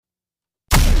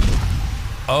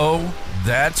Oh,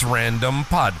 That's Random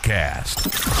podcast.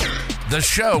 The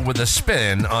show with a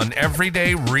spin on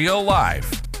everyday real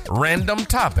life. Random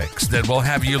topics that will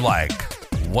have you like,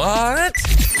 what?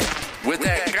 With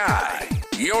that guy,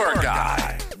 your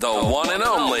guy, the one and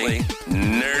only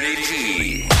Nerdy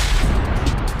G.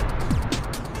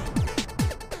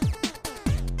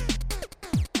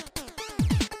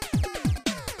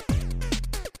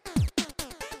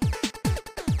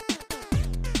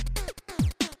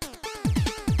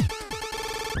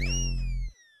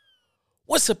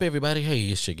 What's up, everybody? Hey,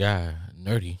 it's your guy,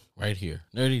 Nerdy, right here.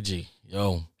 Nerdy G.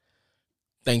 Yo,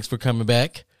 thanks for coming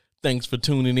back. Thanks for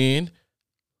tuning in.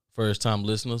 First-time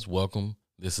listeners, welcome.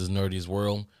 This is Nerdy's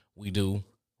World. We do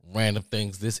random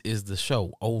things. This is the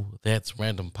show, Oh, That's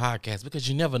Random podcast, because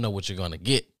you never know what you're going to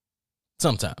get.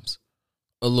 Sometimes.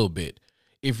 A little bit.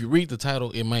 If you read the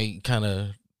title, it might kind of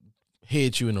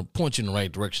head you and point you in the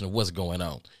right direction of what's going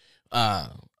on.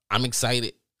 I'm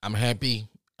excited. I'm happy.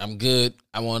 I'm good.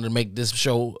 I wanted to make this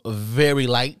show very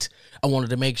light. I wanted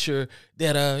to make sure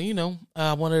that,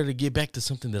 I wanted to get back to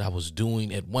something that I was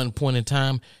doing at one point in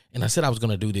time. And I said I was going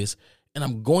to do this. And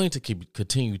I'm going to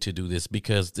continue to do this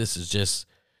because this is just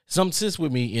something sits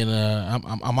with me. And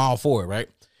I'm all for it, right?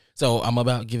 So I'm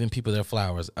about giving people their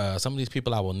flowers. Some of these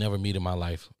people I will never meet in my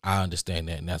life. I understand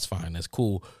that, and that's fine. That's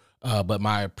cool. But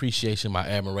my appreciation, my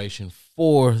admiration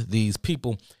for these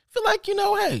people, feel like,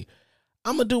 hey,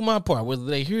 I'm going to do my part, whether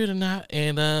they hear it or not,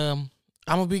 and I'm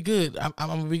going to be good. I'm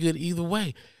going to be good either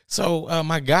way. So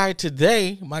my guy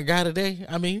today,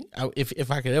 I mean,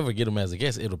 if I could ever get him as a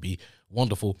guest, it'll be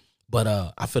wonderful. But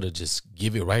I feel to just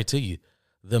give it right to you.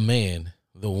 The man,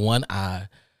 the one-eye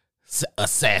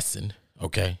assassin,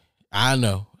 okay? I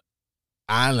know,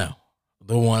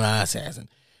 the one-eye assassin.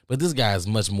 But this guy is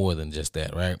much more than just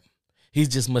that, right? He's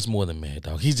just much more than Mad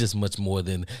Dog. He's just much more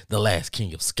than the last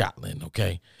king of Scotland,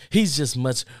 okay? He's just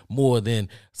much more than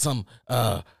some,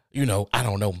 I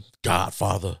don't know,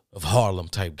 Godfather of Harlem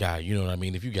type guy. You know what I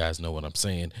mean? If you guys know what I'm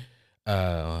saying,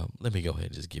 let me go ahead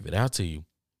and just give it out to you.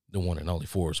 The one and only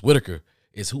Forest Whitaker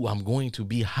is who I'm going to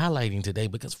be highlighting today,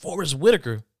 because Forest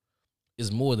Whitaker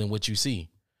is more than what you see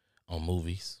on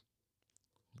movies,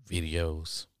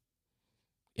 videos,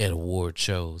 at award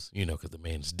shows, because the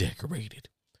man is decorated.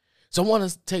 So I want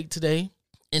to take today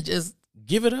and just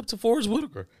give it up to Forest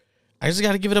Whitaker. I just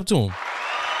got to give it up to him.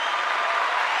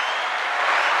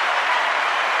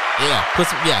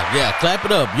 Yeah, clap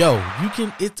it up. Yo,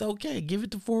 it's okay. Give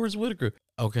it to Forest Whitaker.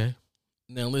 Okay.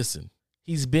 Now listen,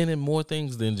 he's been in more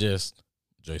things than just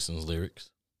Jason's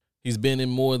Lyrics. He's been in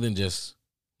more than just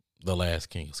The Last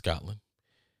King of Scotland.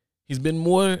 He's been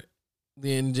more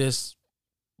than just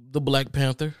the Black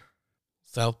Panther,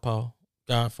 Southpaw,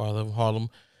 Godfather of Harlem,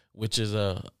 which is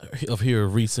of here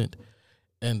recent.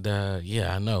 And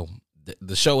I know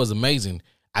the show is amazing.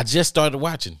 I just started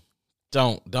watching.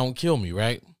 Don't kill me,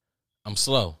 right? I'm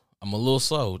slow. I'm a little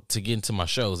slow to get into my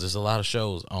shows. There's a lot of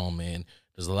shows on, man.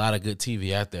 There's a lot of good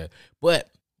TV out there.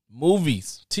 But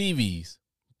movies, TVs,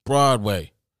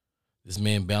 Broadway, this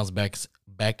man bounced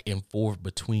back and forth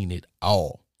between it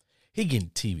all. He getting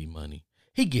TV money.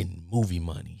 He getting movie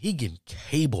money. He getting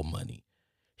cable money.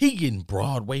 He getting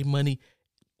Broadway money.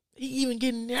 He even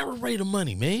getting narrator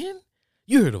money, man.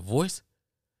 You heard a voice.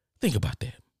 Think about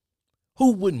that.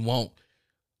 Who wouldn't want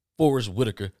Forest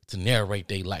Whitaker to narrate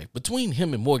their life? Between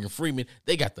him and Morgan Freeman,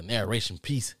 they got the narration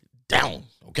piece down,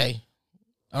 okay?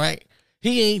 All right?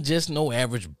 He ain't just no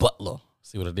average butler.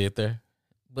 See what I did there?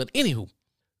 But anywho,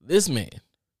 this man,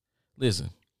 listen,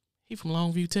 he from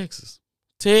Longview, Texas.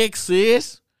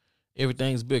 Texas.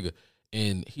 Everything's bigger.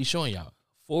 And he's showing y'all,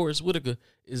 Forest Whitaker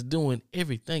is doing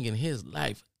everything in his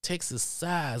life Texas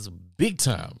size big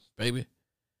time, baby.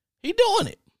 He doing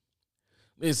it.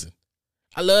 Listen,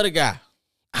 I love the guy.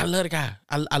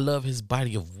 I love his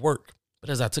body of work. But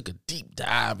as I took a deep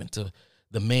dive into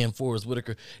the man Forest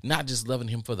Whitaker, not just loving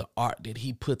him for the art that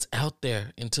he puts out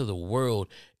there into the world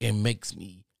and makes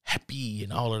me happy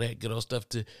and all of that good old stuff,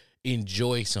 to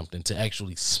enjoy something, to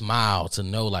actually smile, to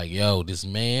know like, yo, this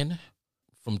man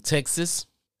from Texas,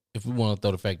 if we want to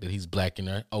throw the fact that he's black in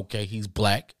there, okay, he's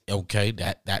black. Okay,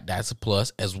 that's a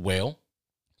plus as well.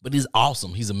 But he's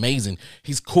awesome. He's amazing.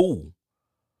 He's cool.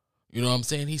 You know what I'm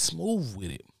saying? He's smooth with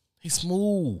it. He's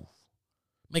smooth.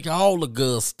 Make all the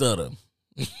girls stutter.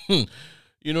 You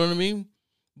know what I mean?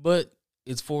 But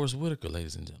it's Forest Whitaker,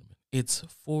 ladies and gentlemen. It's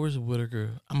Forest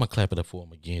Whitaker. I'm going to clap it up for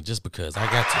him again just because I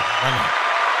got to. Why not?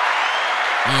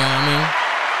 You know what I mean?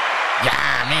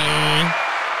 Yeah, man.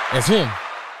 That's him.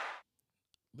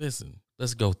 Listen,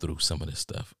 let's go through some of this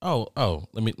stuff.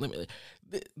 Let me.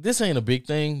 This ain't a big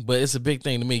thing, but it's a big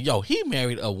thing to me. Yo, he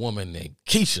married a woman named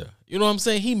Keisha. You know what I'm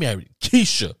saying? He married Keisha.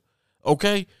 Keisha.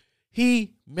 Okay?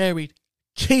 He married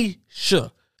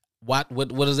Keisha. What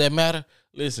does that matter?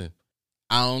 Listen,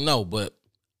 I don't know, but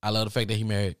I love the fact that he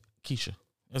married Keisha.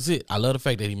 That's it. I love the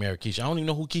fact that he married Keisha. I don't even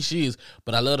know who Keisha is,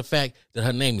 but I love the fact that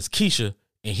her name is Keisha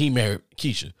and he married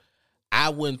Keisha. I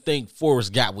wouldn't think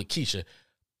Forrest got with Keisha.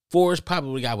 Forrest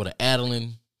probably got with an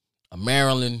Adeline, a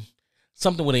Marilyn,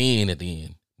 something with an N at the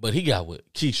end. But he got with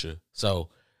Keisha. So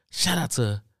shout out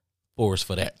to Forrest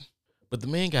for that. But the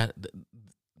man got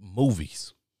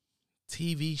movies,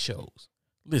 TV shows.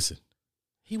 Listen,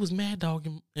 he was Mad Dog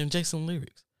in Jason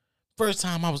Lyrics. First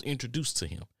time I was introduced to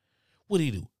him. What did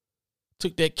he do?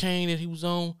 Took that cane that he was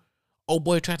on. Old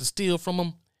boy tried to steal from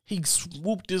him. He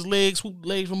swooped legs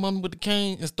from under with the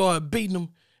cane and started beating him. And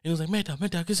he was like, Mad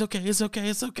Dog, it's okay.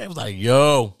 I was like,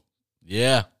 yo,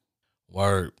 yeah,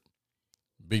 word.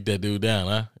 Beat that dude down,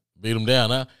 huh? Beat him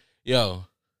down, huh? Yo,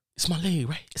 it's my leg,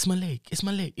 right? It's my leg.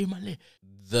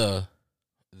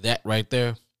 That right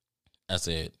there, I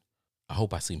said, I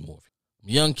hope I see more of him.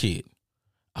 Young kid.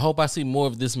 I hope I see more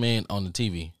of this man on the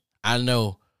TV. I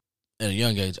know at a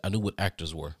young age, I knew what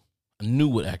actors were. I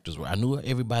knew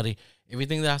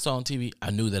everything that I saw on TV,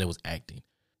 I knew that it was acting.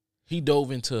 He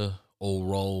dove into a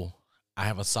role. I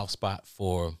have a soft spot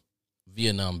for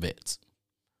Vietnam vets.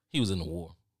 He was in the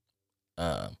war.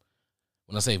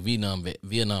 When I say Vietnam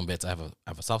vets, I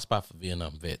have a soft spot for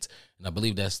Vietnam vets. And I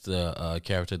believe that's the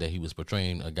character that he was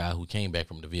portraying, a guy who came back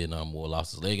from the Vietnam War,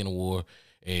 lost his leg in the war,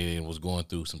 and was going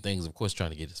through some things, of course,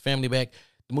 trying to get his family back.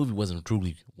 The movie wasn't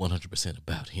truly 100%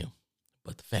 about him.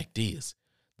 But the fact is,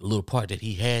 the little part that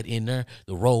he had in there,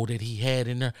 the role that he had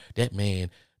in there, that man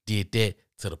did that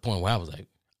to the point where I was like,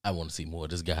 I want to see more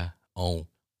of this guy on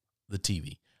the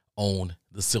TV, on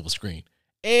the silver screen.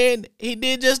 And he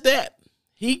did just that.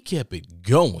 He kept it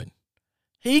going.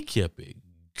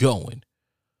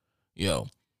 Yo,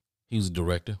 he was a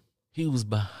director. He was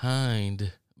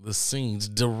behind the scenes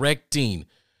directing.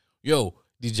 Yo,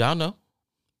 did y'all know?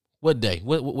 What day?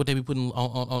 What they be putting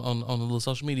on the little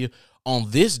social media?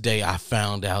 On this day, I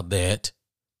found out that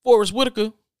Forrest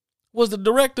Whitaker was the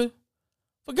director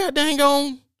for goddamn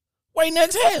on Waiting to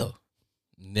Exhale.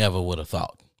 Never would have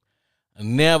thought.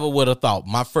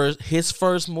 His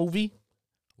first movie,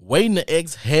 Waiting to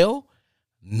Exhale.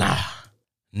 Nah.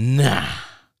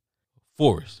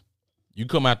 Forrest, you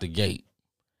come out the gate,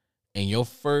 and your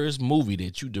first movie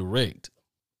that you direct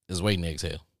is Waiting to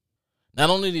Exhale. Not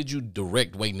only did you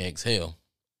direct Waiting to Exhale,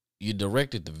 you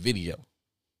directed the video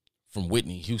from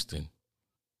Whitney Houston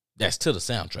that's to the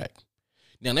soundtrack.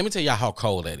 Now, let me tell y'all how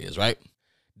cold that is, right?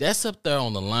 That's up there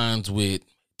on the lines with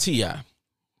T.I.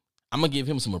 I'm going to give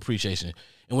him some appreciation.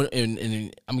 And I'm going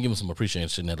to give him some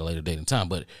appreciation at a later date and time.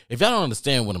 But if y'all don't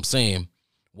understand what I'm saying,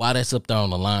 why that's up there on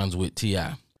the lines with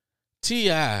T.I.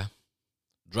 T.I.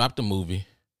 dropped the movie,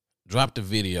 dropped the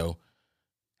video,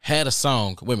 had a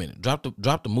song. Wait a minute.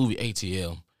 Dropped the movie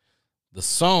ATL. The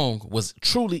song was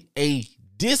truly a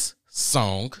diss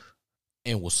song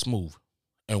and was smooth.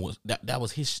 And was that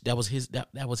was his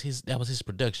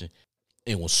production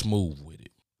and was smooth with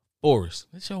it. Forrest,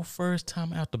 it's your first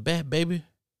time out the bat, baby.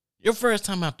 Your first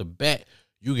time out the bat,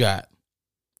 you got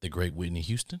the great Whitney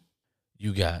Houston.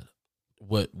 You got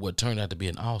what turned out to be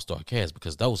an all-star cast,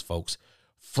 because those folks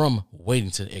from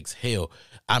Waiting to Exhale,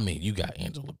 I mean, you got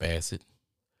Angela Bassett,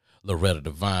 Loretta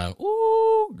Devine.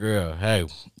 Ooh, girl, hey,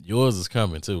 yours is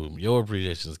coming too. Your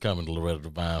appreciation is coming to Loretta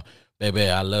Devine. Baby,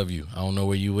 I love you. I don't know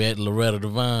where you at, Loretta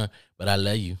Devine, but I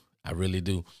love you. I really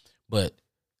do. But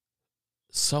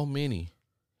so many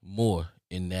more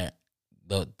in that,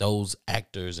 those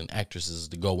actors and actresses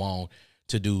to go on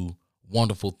to do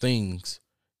wonderful things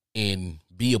and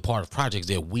be a part of projects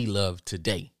that we love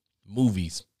today.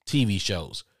 Movies, TV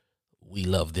shows. We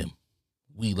love them.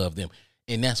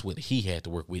 And that's what he had to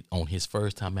work with on his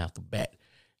first time out the bat.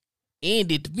 And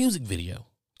did the music video.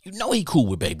 You know he cool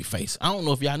with Babyface. I don't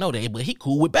know if y'all know that, but he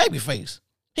cool with Babyface.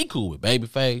 He cool with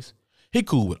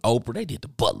Oprah. They did The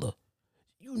Butler.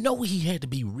 You know he had to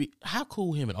be how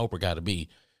cool him and Oprah got to be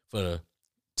to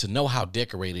know how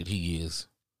decorated he is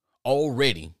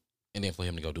already, and then for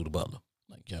him to go do The Butler.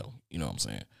 Like, yo, you know what I'm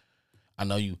saying? I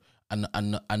know you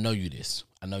this.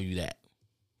 I know you that.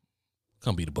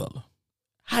 Come be The Butler.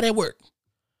 How that work?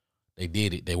 They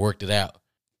did it. They worked it out.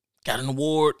 Got an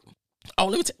award. Oh,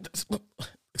 let me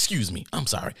excuse me. I'm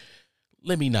sorry.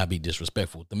 Let me not be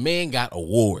disrespectful. The man got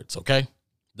awards, okay?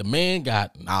 The man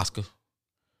got an Oscar,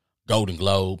 Golden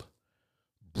Globe,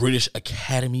 British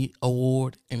Academy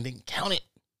Award, and then count it.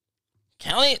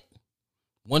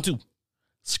 1, 2.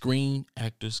 Screen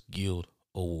Actors Guild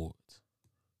Awards.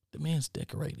 The man's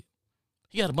decorated.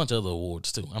 He got a bunch of other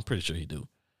awards too. I'm pretty sure he do.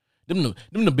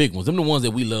 Them the big ones. Them the ones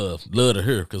that we love to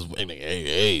hear because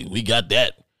hey, we got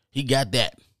that. He got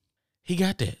that.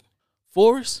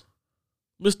 Forrest,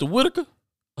 Mr. Whitaker,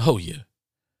 oh yeah,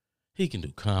 he can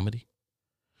do comedy.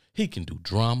 He can do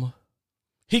drama.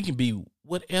 He can be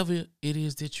whatever it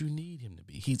is that you need him to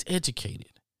be. He's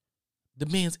educated. The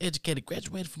man's educated,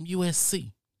 graduated from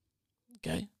USC.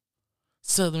 Okay.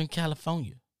 Southern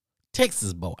California.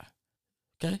 Texas boy.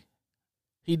 Okay.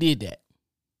 He did that.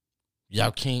 You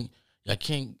can't,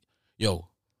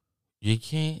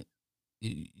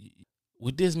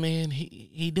 with this man,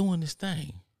 he doing his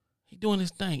thing. He doing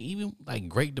his thing. Even like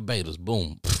Great Debaters,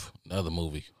 boom, another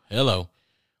movie. Hello.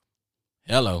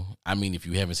 I mean, if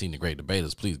you haven't seen The Great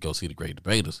Debaters, please go see The Great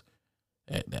Debaters.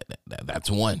 That's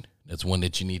one. That's one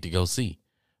that you need to go see.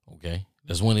 Okay?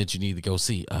 That's one that you need to go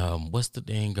see. What's the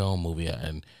dang gone movie?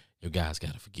 And you guys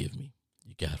got to forgive me.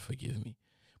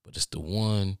 But it's the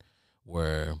one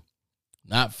where,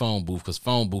 not Phone Booth, because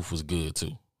Phone Booth was good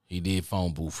too. He did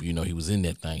Phone Booth. He was in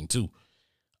that thing too.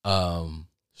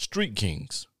 Street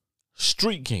Kings.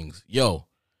 Yo,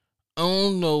 I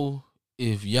don't know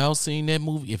if y'all seen that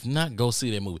movie. If not, go see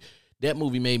that movie. That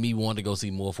movie made me want to go see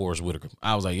more Forrest Whitaker.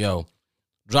 I was like, yo,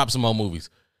 drop some more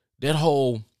movies. That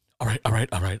whole, all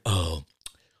right.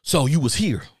 So you was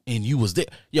here and you was there.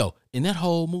 Yo, in that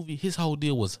whole movie, his whole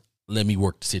deal was, let me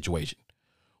work the situation.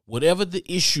 Whatever the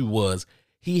issue was,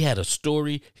 he had a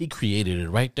story. He created it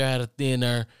right there out of thin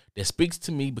air that speaks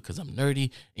to me because I'm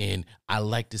nerdy and I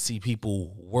like to see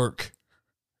people work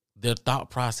their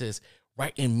thought process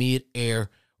right in mid-air,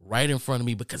 right in front of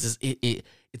me, because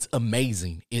it's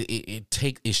amazing.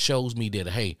 It shows me that,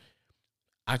 hey,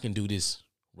 I can do this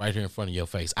right here in front of your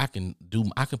face. I can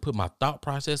put my thought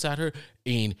process out here,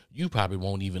 and you probably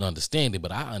won't even understand it,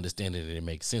 but I understand it and it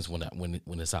makes sense when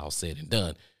it's all said and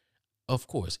done. Of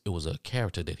course, it was a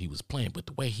character that he was playing, but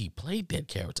the way he played that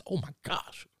character, oh my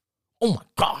gosh. I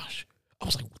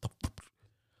was like,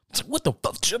 what the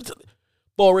fuck?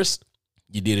 Forrest,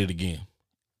 you did it again.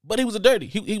 But he was dirty.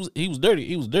 He was dirty.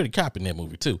 He was dirty cop in that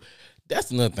movie too.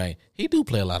 That's another thing. He do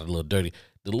play a lot of the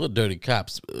little dirty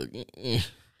cops.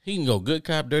 He can go good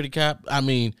cop, dirty cop. I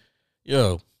mean,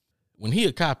 yo, when he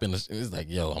a cop in it's like,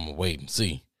 yo, I'm gonna wait and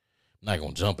see. I'm not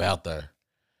gonna jump out there.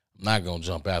 I'm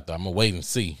gonna wait and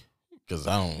see. Cause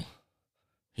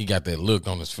he got that look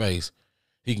on his face.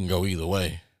 He can go either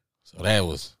way. So that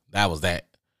was that.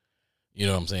 You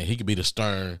know what I'm saying? He could be the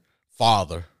stern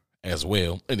father as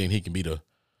well. And then he can be the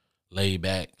laid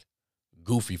back,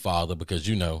 goofy father, because,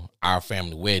 our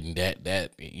family wedding, that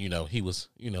that was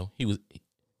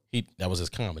his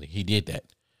comedy. He did that.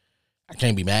 I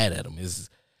can't be mad at him.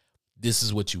 This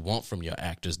is what you want from your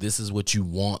actors. This is what you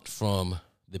want from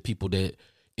the people that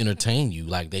entertain you.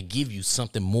 Like, they give you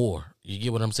something more. You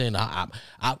get what I'm saying? I'm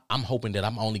hoping that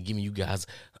I'm only giving you guys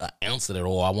an ounce of that,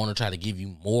 or I want to try to give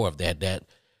you more of that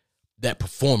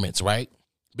performance, right?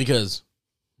 Because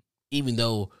even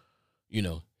though, he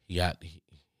got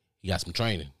some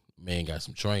training, man got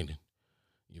some training.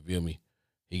 You feel me?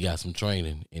 He got some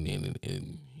training, and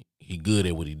he good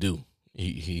at what he do.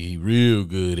 He real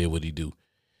good at what he do.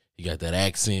 He got that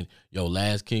accent. Yo,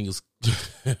 Last King of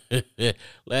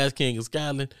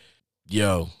Scotland.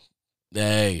 Yo,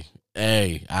 hey,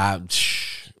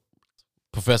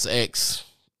 Professor X.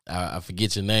 I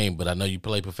forget your name, but I know you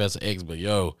play Professor X. But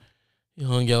yo, he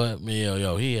hung yo at me.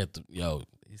 Yo, he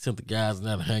sent the guys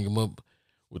now to hang him up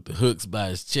with the hooks by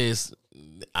his chest.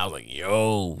 I was like,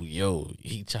 yo,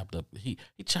 he chopped up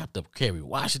Kerry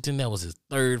Washington. That was his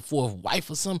third, fourth wife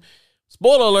or something.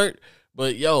 Spoiler alert.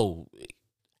 But yo,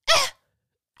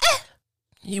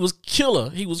 he was killer.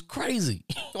 He was crazy.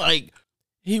 Like,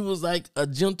 he was like a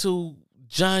gentle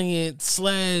giant /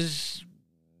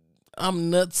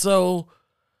 I'm nutso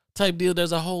type deal.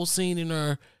 There's a whole scene in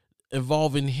there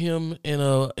involving him in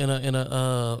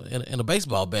a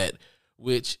baseball bat,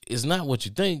 which is not what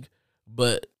you think,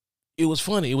 but it was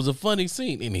funny. It was a funny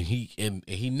scene, and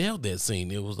he nailed that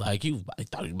scene. It was like he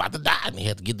thought he was about to die, and he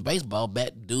had to get the baseball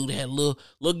bat. Dude had a little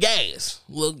gas.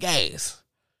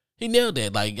 He nailed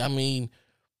that. Like, I mean,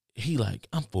 he like,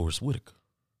 I'm Forrest Whitaker.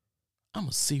 I'm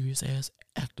a serious ass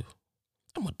actor.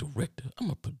 I'm a director. I'm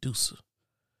a producer.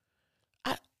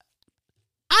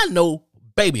 I know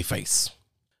Babyface.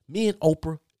 Me and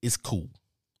Oprah is cool.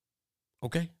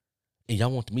 Okay? And y'all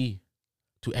want me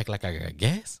to act like I got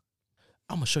gas?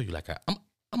 I'm going to show you I'm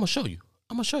going to show you.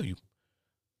 I'm going to show you.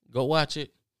 Go watch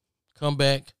it. Come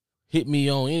back. Hit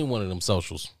me on any one of them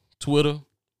socials. Twitter,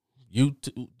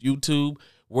 YouTube,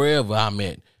 wherever I'm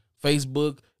at.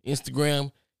 Facebook,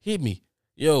 Instagram. Hit me.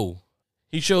 Yo,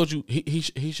 he showed you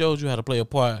he showed you how to play a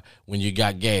part when you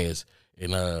got gas.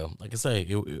 And like I say,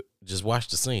 just watch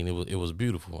the scene. It was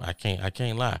beautiful. I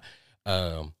can't lie.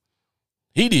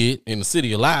 He did in the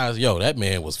City of Lies. Yo, that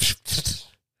man was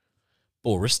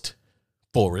Forrest.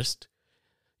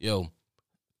 Yo,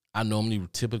 I normally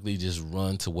typically just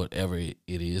run to whatever it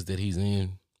is that he's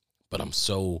in, but I'm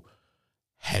so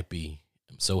happy.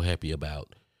 I'm so happy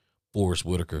about Forrest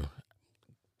Whitaker.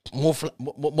 More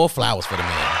flowers for the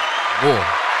man. More.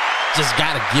 Just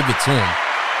gotta give it to him.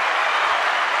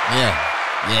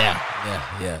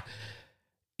 Yeah.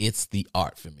 It's the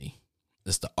art for me.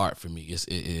 It's the art for me.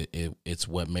 It's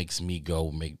what makes me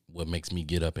go. What makes me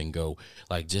get up and go.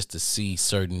 Like, just to see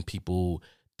certain people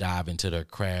dive into their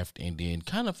craft and then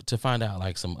kind of to find out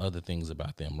like some other things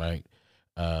about them, right?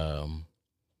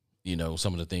 You know,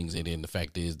 some of the things, and then the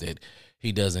fact is that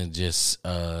he doesn't just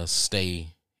stay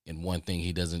in one thing.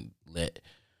 He doesn't let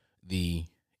the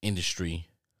industry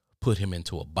put him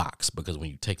into a box, because when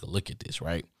you take a look at this,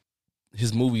 right,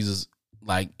 his movies is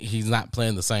like he's not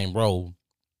playing the same role.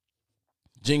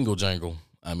 Jingle Jangle,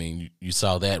 I mean, you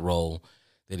saw that role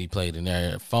that he played in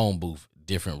there. Phone Booth,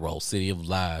 different role. City of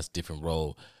Lies, different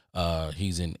role.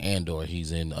 He's in Andor.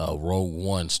 He's in Rogue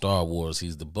One, Star Wars.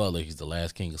 He's the butler. He's the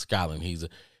last king of Scotland. He's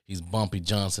Bumpy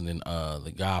Johnson in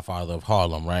The Godfather of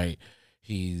Harlem, right?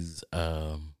 He's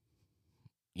what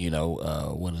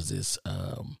is this?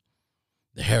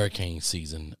 The hurricane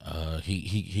season.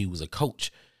 He was a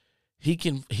coach. He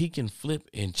can flip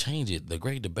and change it. The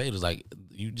Great Debate is like,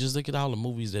 you just look at all the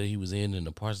movies that he was in and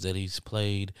the parts that he's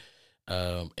played,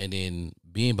 and then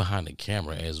being behind the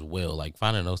camera as well. Like,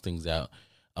 finding those things out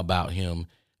about him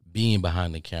being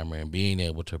behind the camera and being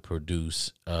able to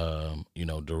produce,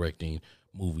 directing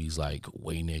movies like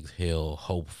Waiting Exhale,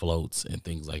 Hope Floats, and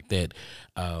things like that.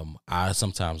 I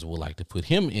sometimes would like to put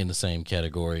him in the same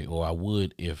category, or I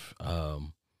would if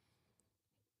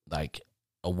like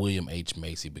a William H.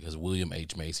 Macy, because William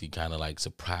H. Macy kind of like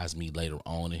surprised me later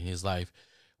on in his life.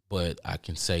 But I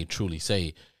can truly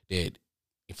say that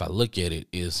if I look at it,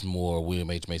 it's more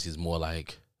William H. Macy is more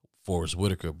like Forrest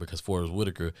Whitaker, because Forrest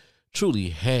Whitaker truly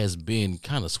has been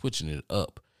kind of switching it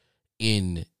up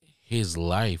in his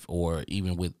life, or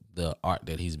even with the art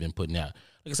that he's been putting out.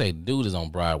 Like I say, dude is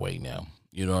on Broadway now.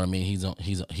 You know what I mean?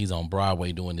 He's on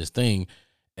Broadway doing this thing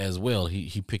as well.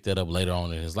 He picked that up later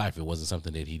on in his life. It wasn't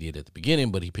something that he did at the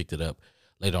beginning, but he picked it up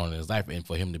later on in his life. And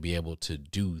for him to be able to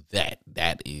do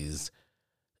that is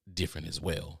different as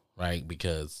well, right?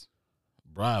 Because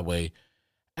Broadway,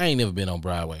 I ain't never been on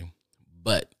Broadway,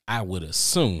 but I would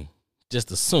assume,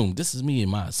 this is me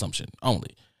and my assumption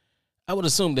only, I would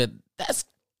assume that that's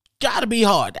got to be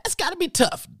hard. That's got to be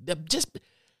tough.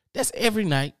 That's every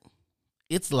night.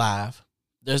 It's live.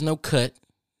 There's no cut.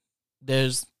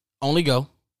 There's only go.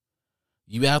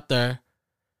 You out there,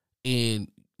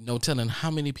 and no telling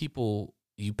how many people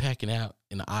you packing out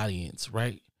in the audience,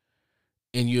 right?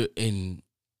 And you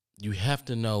have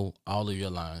to know all of your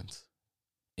lines,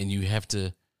 and you have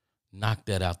to knock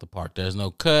that out the park. There's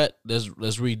no cut. Let's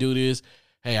redo this.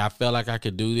 Hey, I felt like I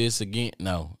could do this again.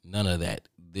 No, none of that.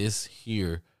 This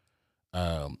here,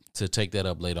 to take that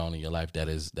up later on in your life, that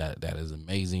is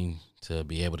amazing to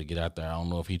be able to get out there. I don't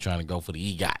know if he's trying to go for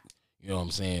the EGOT, you know what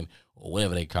I'm saying, or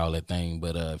whatever they call that thing.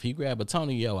 But if he grab a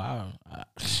Tony,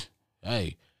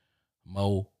 hey,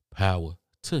 more power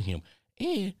to him.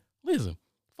 And listen,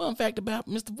 fun fact about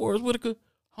Mr. Forrest Whitaker,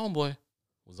 homeboy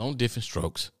was on Different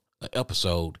Strokes, an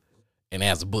episode, and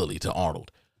as a bully to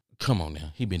Arnold. Come on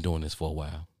now, he been doing this for a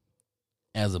while.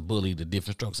 As a bully to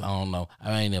Different Strokes, I don't know.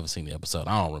 I ain't never seen the episode.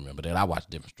 I don't remember that. I watched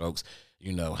Different Strokes,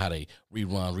 you know, how they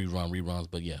reruns.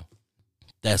 But yeah,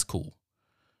 that's cool.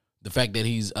 The fact that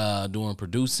he's doing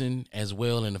producing as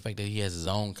well, and the fact that he has his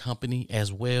own company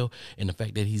as well, and the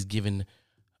fact that he's giving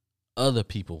other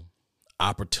people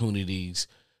opportunities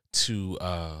to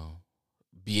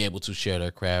be able to share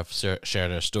their craft, share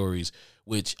their stories,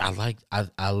 which I like.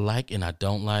 I like and I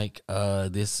don't like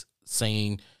this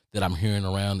saying that I'm hearing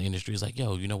around the industry. Is like,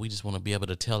 yo, you know, we just want to be able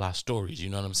to tell our stories. You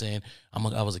know what I'm saying?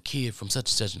 I was a kid from such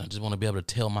and such, and I just want to be able to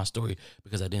tell my story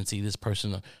because I didn't see this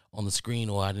person on the screen,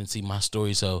 or I didn't see my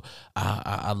story. So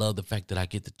I love the fact that I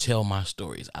get to tell my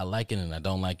stories. I like it and I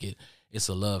don't like it. It's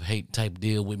a love-hate type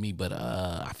deal with me, but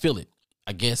I feel it,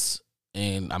 I guess,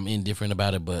 and I'm indifferent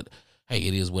about it. But hey,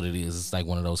 it is what it is. It's like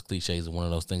one of those cliches and one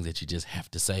of those things that you just have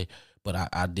to say. But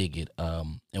I dig it.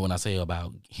 And when I say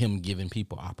about him giving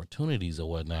people opportunities or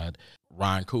whatnot,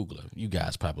 Ryan Coogler, you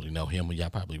guys probably know him, or y'all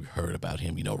probably heard about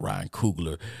him. You know, Ryan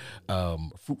Coogler,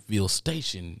 Fruitville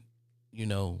Station, you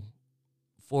know,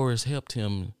 Forrest helped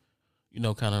him, you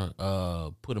know, kind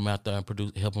of put him out there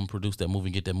and help him produce that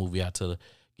movie, get that movie out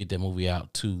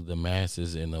to the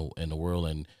masses in the world.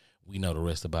 And we know the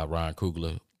rest about Ryan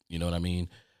Coogler. You know what I mean?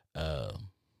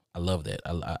 I love that.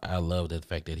 I love the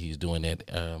fact that he's doing that.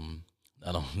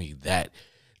 Not only that,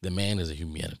 the man is a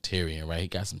humanitarian, right? He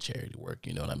got some charity work,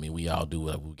 you know what I mean? We all do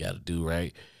what we got to do,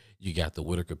 right? You got the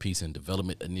Whitaker Peace and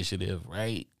Development Initiative,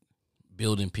 right?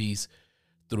 Building peace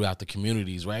throughout the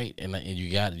communities, right? And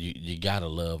you gotta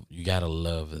love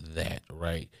that,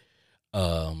 right?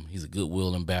 He's a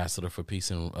goodwill ambassador for peace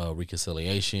and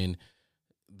reconciliation.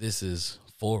 This is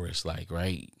Forrest, like,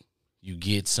 right? You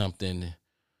get something,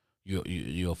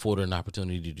 you afford an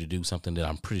opportunity to do something that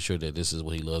I'm pretty sure that this is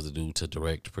what he loves to do, to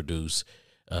direct, produce,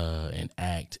 and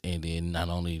act, and then not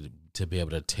only to be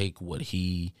able to take what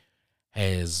he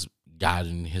has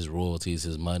gotten, his royalties,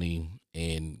 his money,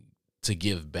 and to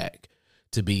give back,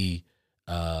 to be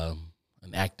an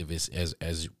activist, as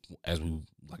we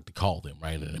like to call them,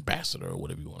 right? An ambassador or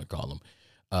whatever you want to call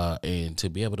them, and to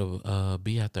be able to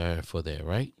be out there for that,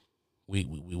 right?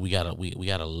 We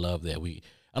gotta love that.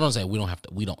 I don't say we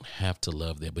don't have to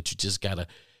love that, but you just gotta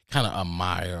kind of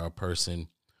admire a person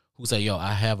who say, "Yo,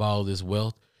 I have all this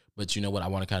wealth, but you know what? I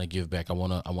want to kind of give back. I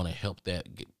want to help that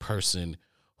person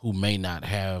who may not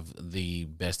have the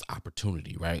best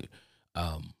opportunity." Right?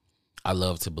 I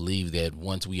love to believe that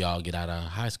once we all get out of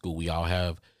high school, we all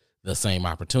have the same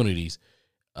opportunities.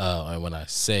 And when I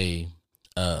say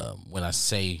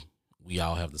we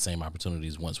all have the same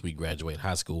opportunities once we graduate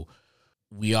high school,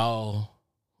 we all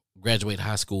graduate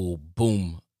high school,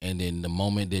 boom, and then the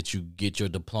moment that you get your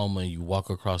diploma and you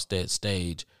walk across that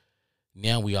stage,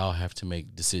 now we all have to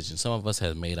make decisions. Some of us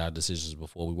have made our decisions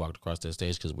before we walked across that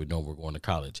stage because we know we're going to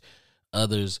college.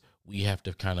 Others, we have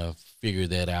to kind of figure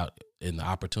that out, and the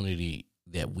opportunity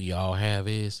that we all have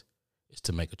is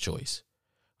to make a choice,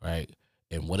 right?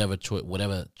 And whatever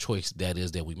choice that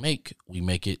is that we make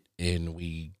it, and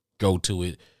we go to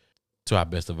it to our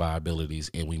best of our abilities,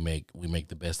 and we make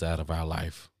the best out of our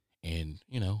life. And,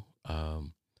 you know,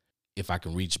 if I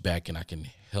can reach back and I can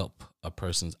help a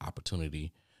person's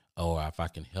opportunity, or if I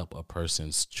can help a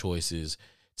person's choices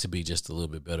to be just a little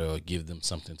bit better, or give them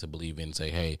something to believe in, say,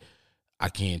 hey, I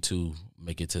can too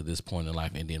make it to this point in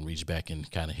life, and then reach back and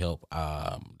kind of help.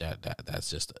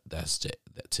 That's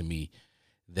to me,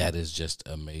 that is just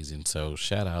amazing. So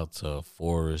shout out to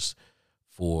Forrest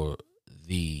for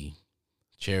the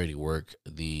charity work,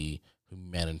 the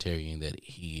humanitarian that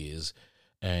he is,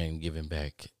 and giving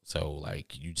back. So,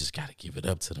 like, you just got to give it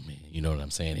up to the man. You know what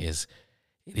I'm saying? It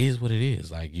is what it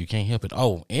is. Like, you can't help it.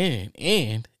 Oh,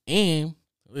 and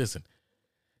listen,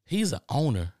 he's an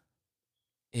owner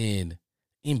in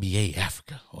NBA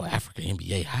Africa, or Africa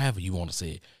NBA, however you want to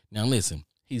say it. Now, listen,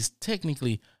 he's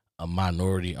technically a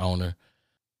minority owner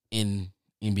in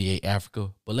NBA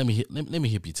Africa, but let me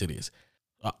hip you to this.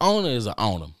 An owner is an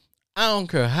owner. I don't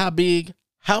care how big,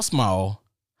 how small,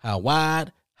 how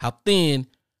wide, how thin,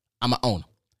 I'm an owner.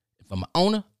 If I'm an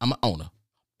owner, I'm an owner.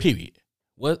 Period.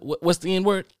 What's the N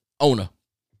word? Owner.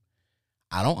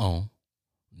 I don't own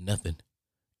nothing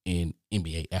in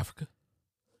NBA Africa.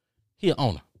 He an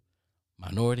owner.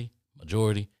 Minority,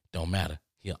 majority, don't matter.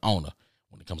 He an owner.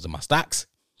 When it comes to my stocks,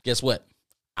 guess what?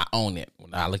 I own it.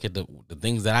 When I look at the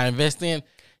things that I invest in,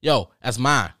 yo, that's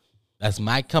mine. That's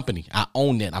my company. I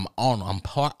own that. I'm an owner. I'm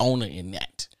part owner in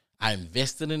that. I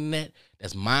invested in that.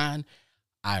 That's mine.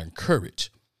 I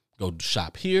encourage. Go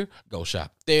shop here. Go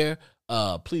shop there.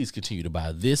 Please continue to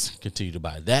buy this. Continue to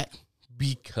buy that.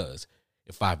 Because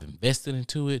if I've invested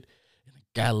into it and I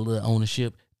got a little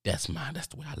ownership, that's mine. That's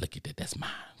the way I look at that. That's mine.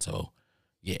 So,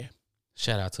 yeah.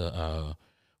 Shout out to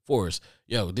Forrest.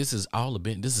 Yo, this is all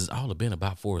been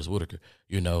about Forrest Whitaker.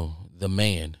 You know, the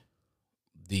man,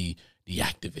 the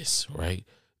activist, right?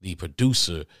 The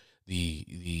producer,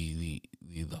 the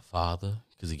father,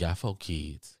 because he got 4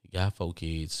 kids.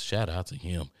 Shout out to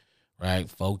him, right?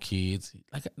 4 kids.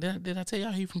 Like, did I tell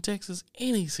y'all he from Texas?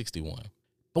 And he's 61.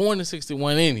 Born in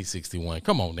 61 and he's 61.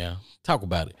 Come on now. Talk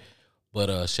about it.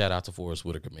 But shout out to Forrest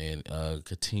Whitaker, man.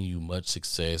 Continue much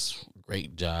success.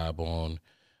 Great job on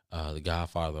The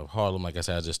Godfather of Harlem. Like I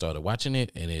said, I just started watching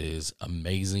it, and it is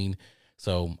amazing.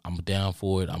 So I'm down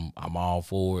for it. I'm all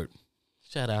for it.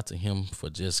 Shout out to him for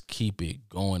just keep it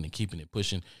going and keeping it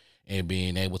pushing and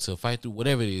being able to fight through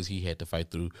whatever it is he had to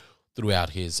fight through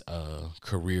throughout his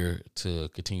career to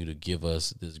continue to give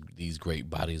us these great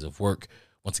bodies of work.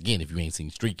 Once again, if you ain't seen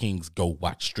Street Kings, go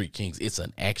watch Street Kings. It's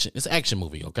an action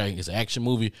movie, okay? It's an action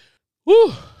movie.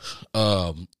 Woo!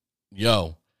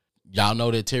 Yo, y'all know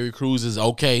that Terry Crews is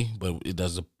okay, but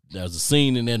there's a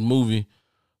scene in that movie.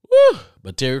 Woo!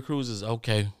 But Terry Crews is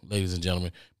okay, ladies and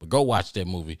gentlemen. But go watch that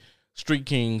movie. Street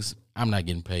Kings, I'm not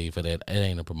getting paid for that. It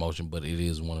ain't a promotion, but it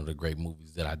is one of the great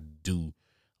movies that I do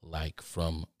like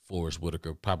from Forrest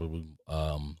Whitaker. Probably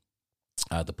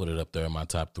I have to put it up there in my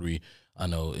top 3. I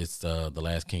know it's The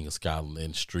Last King of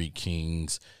Scotland, Street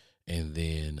Kings, and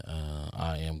then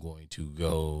I am going to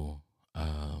go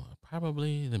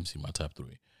probably, let me see my top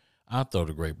 3. I'll throw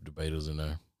The Great Debaters in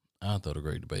there.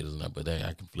 But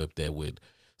I can flip that with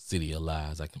City of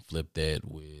Lies. I can flip that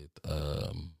with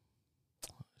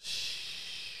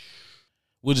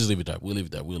we'll just leave it there. We'll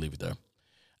leave it there.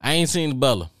 I ain't seen The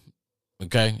Butler.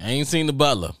 Okay? I ain't seen The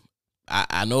Butler.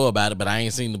 I know about it, but I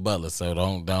ain't seen The Butler, so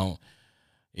don't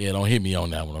hit me on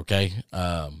that one, okay?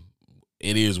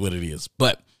 It is what it is.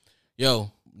 But,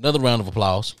 yo, another round of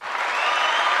applause.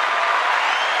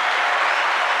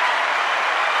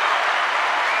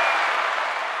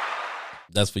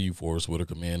 That's for you, Forrest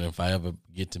Whitaker, man. And if I ever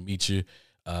get to meet you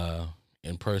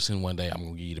in person one day, I'm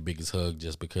going to give you the biggest hug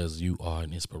just because you are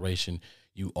an inspiration.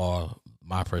 You are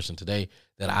my person today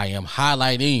that I am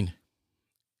highlighting.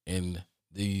 And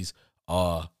these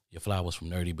are your flowers from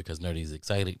Nerdy because Nerdy is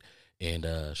excited. And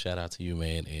shout out to you,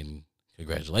 man, and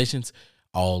congratulations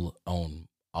on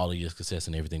all of your success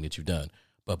and everything that you've done.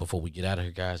 But before we get out of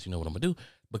here, guys, you know what I'm gonna do?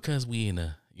 Because we in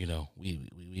the,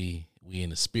 we in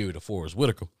the spirit of Forrest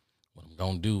Whitaker. What I'm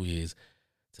gonna do is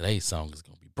today's song is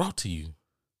gonna be brought to you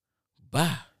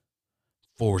by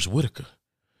Forrest Whitaker,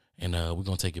 and we're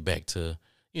gonna take it back to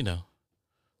a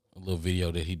little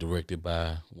video that he directed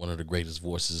by one of the greatest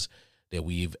voices that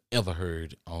we've ever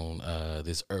heard on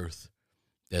this earth,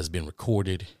 that's been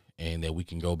recorded and that we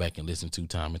can go back and listen to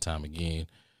time and time again.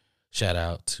 Shout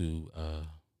out to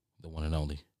the one and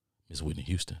only Miss Whitney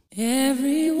Houston.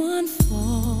 Everyone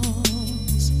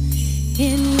falls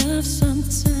in love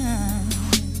sometimes.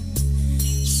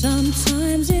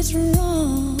 Sometimes it's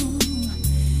wrong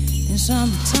and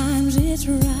sometimes it's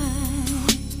right.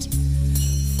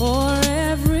 For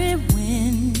every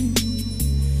win,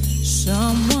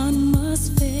 someone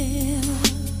must fail.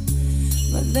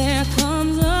 But there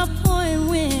comes a point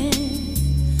when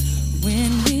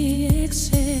we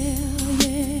exhale,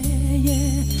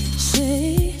 yeah.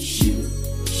 Say, shoot,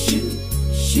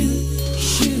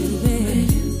 baby.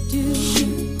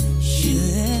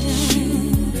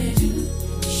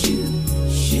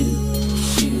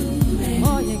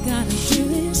 All you gotta do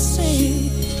is say,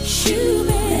 shoot,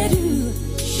 baby.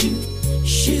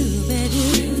 Shoot, baby.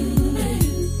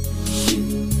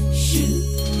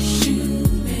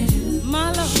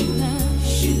 My love now.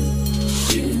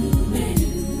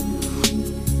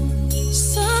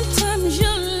 Sometimes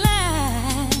you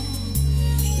laugh,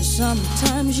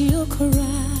 sometimes you cry.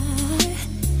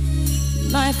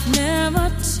 Life never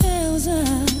tells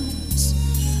us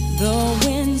the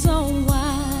winds are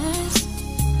wise.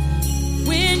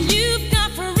 When you've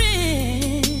got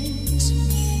friends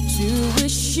to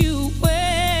wish you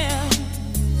well,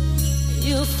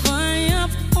 you'll find a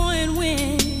point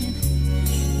when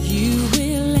you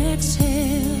will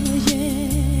exhale,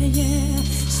 yeah.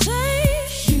 Say,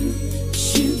 shoot,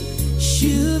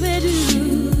 baby,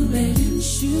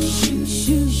 shoot,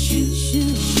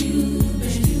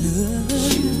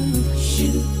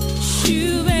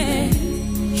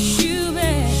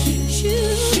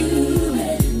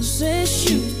 say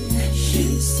shoot,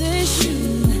 say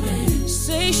shoot,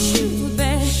 say shoot,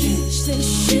 baby, say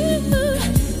shoot,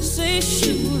 say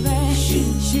shoot, baby,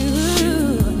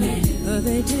 shoot,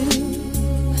 they do.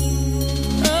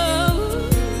 Oh,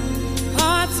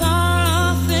 hearts are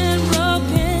often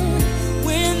broken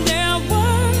when there are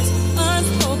words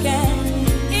unspoken.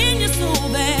 In your soul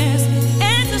there's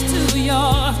answers to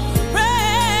your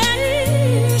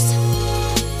prayers.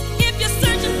 If you're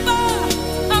searching for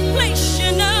a place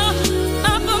you know,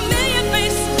 a familiar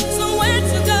face, somewhere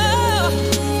to go,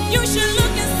 you should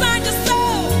look inside your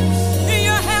soul.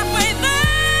 You're halfway there.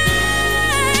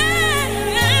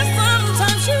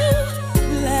 Sometimes you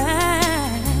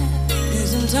laugh, and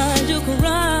sometimes you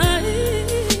cry.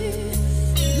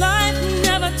 Life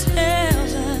never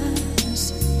tells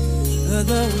us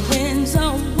the winds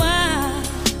are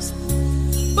wise.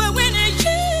 But when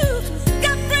you've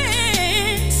got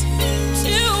friends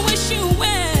to wish you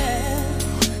well,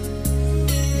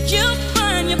 you'll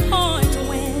find your point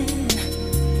when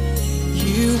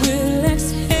you will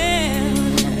exhale.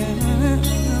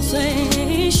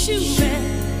 Say, shoot,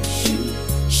 baby, shoot,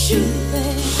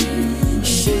 baby,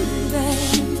 shoot,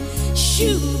 baby,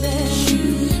 shoot,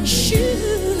 baby, shoot,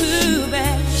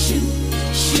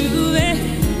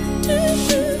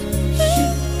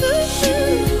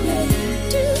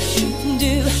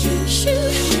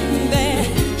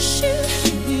 baby,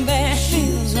 shoot, baby.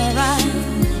 Feels alright.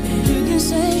 You can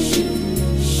say,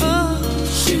 oh,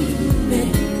 shoot,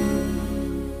 baby.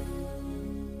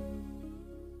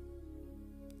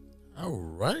 All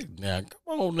right, now,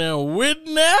 come on now,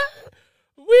 Whitney.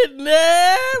 Woo! Whitney.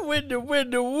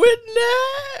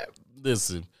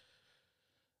 Listen,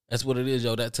 that's what it is,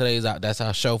 yo. Today's out. That's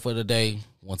our show for today.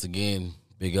 Once again,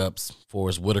 big ups,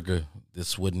 Forrest Whitaker.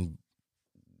 This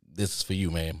is for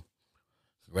you, man.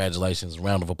 Congratulations.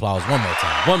 Round of applause. One more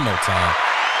time.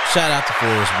 Shout out to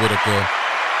Forrest Whitaker.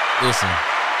 Listen,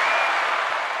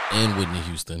 and Whitney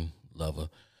Houston, lover.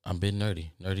 I'm been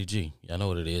Nerdy G. Y'all know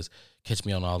what it is. Catch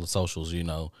me on all the socials,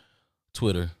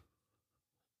 Twitter,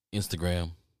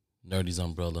 Instagram, Nerdy's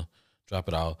Umbrella. Drop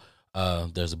it all.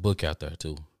 There's a book out there,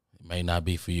 too. It may not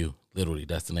be for you. Literally,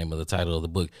 that's the name of the title of the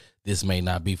book. This may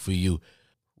not be for you.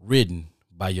 Written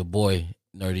by your boy,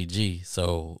 Nerdy G.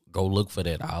 So go look for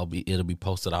that. It'll be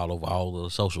posted all over all the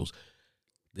socials.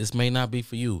 This may not be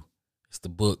for you. It's the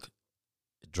book.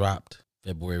 It dropped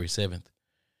February 7th.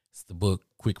 It's the book.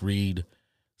 Quick read.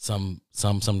 Some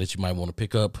that you might want to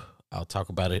pick up. I'll talk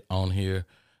about it on here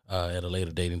at a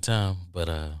later date and time. But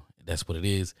that's what it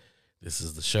is. This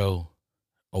is the show.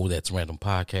 Oh, That's Random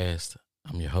Podcast.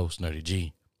 I'm your host, Nerdy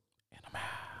G.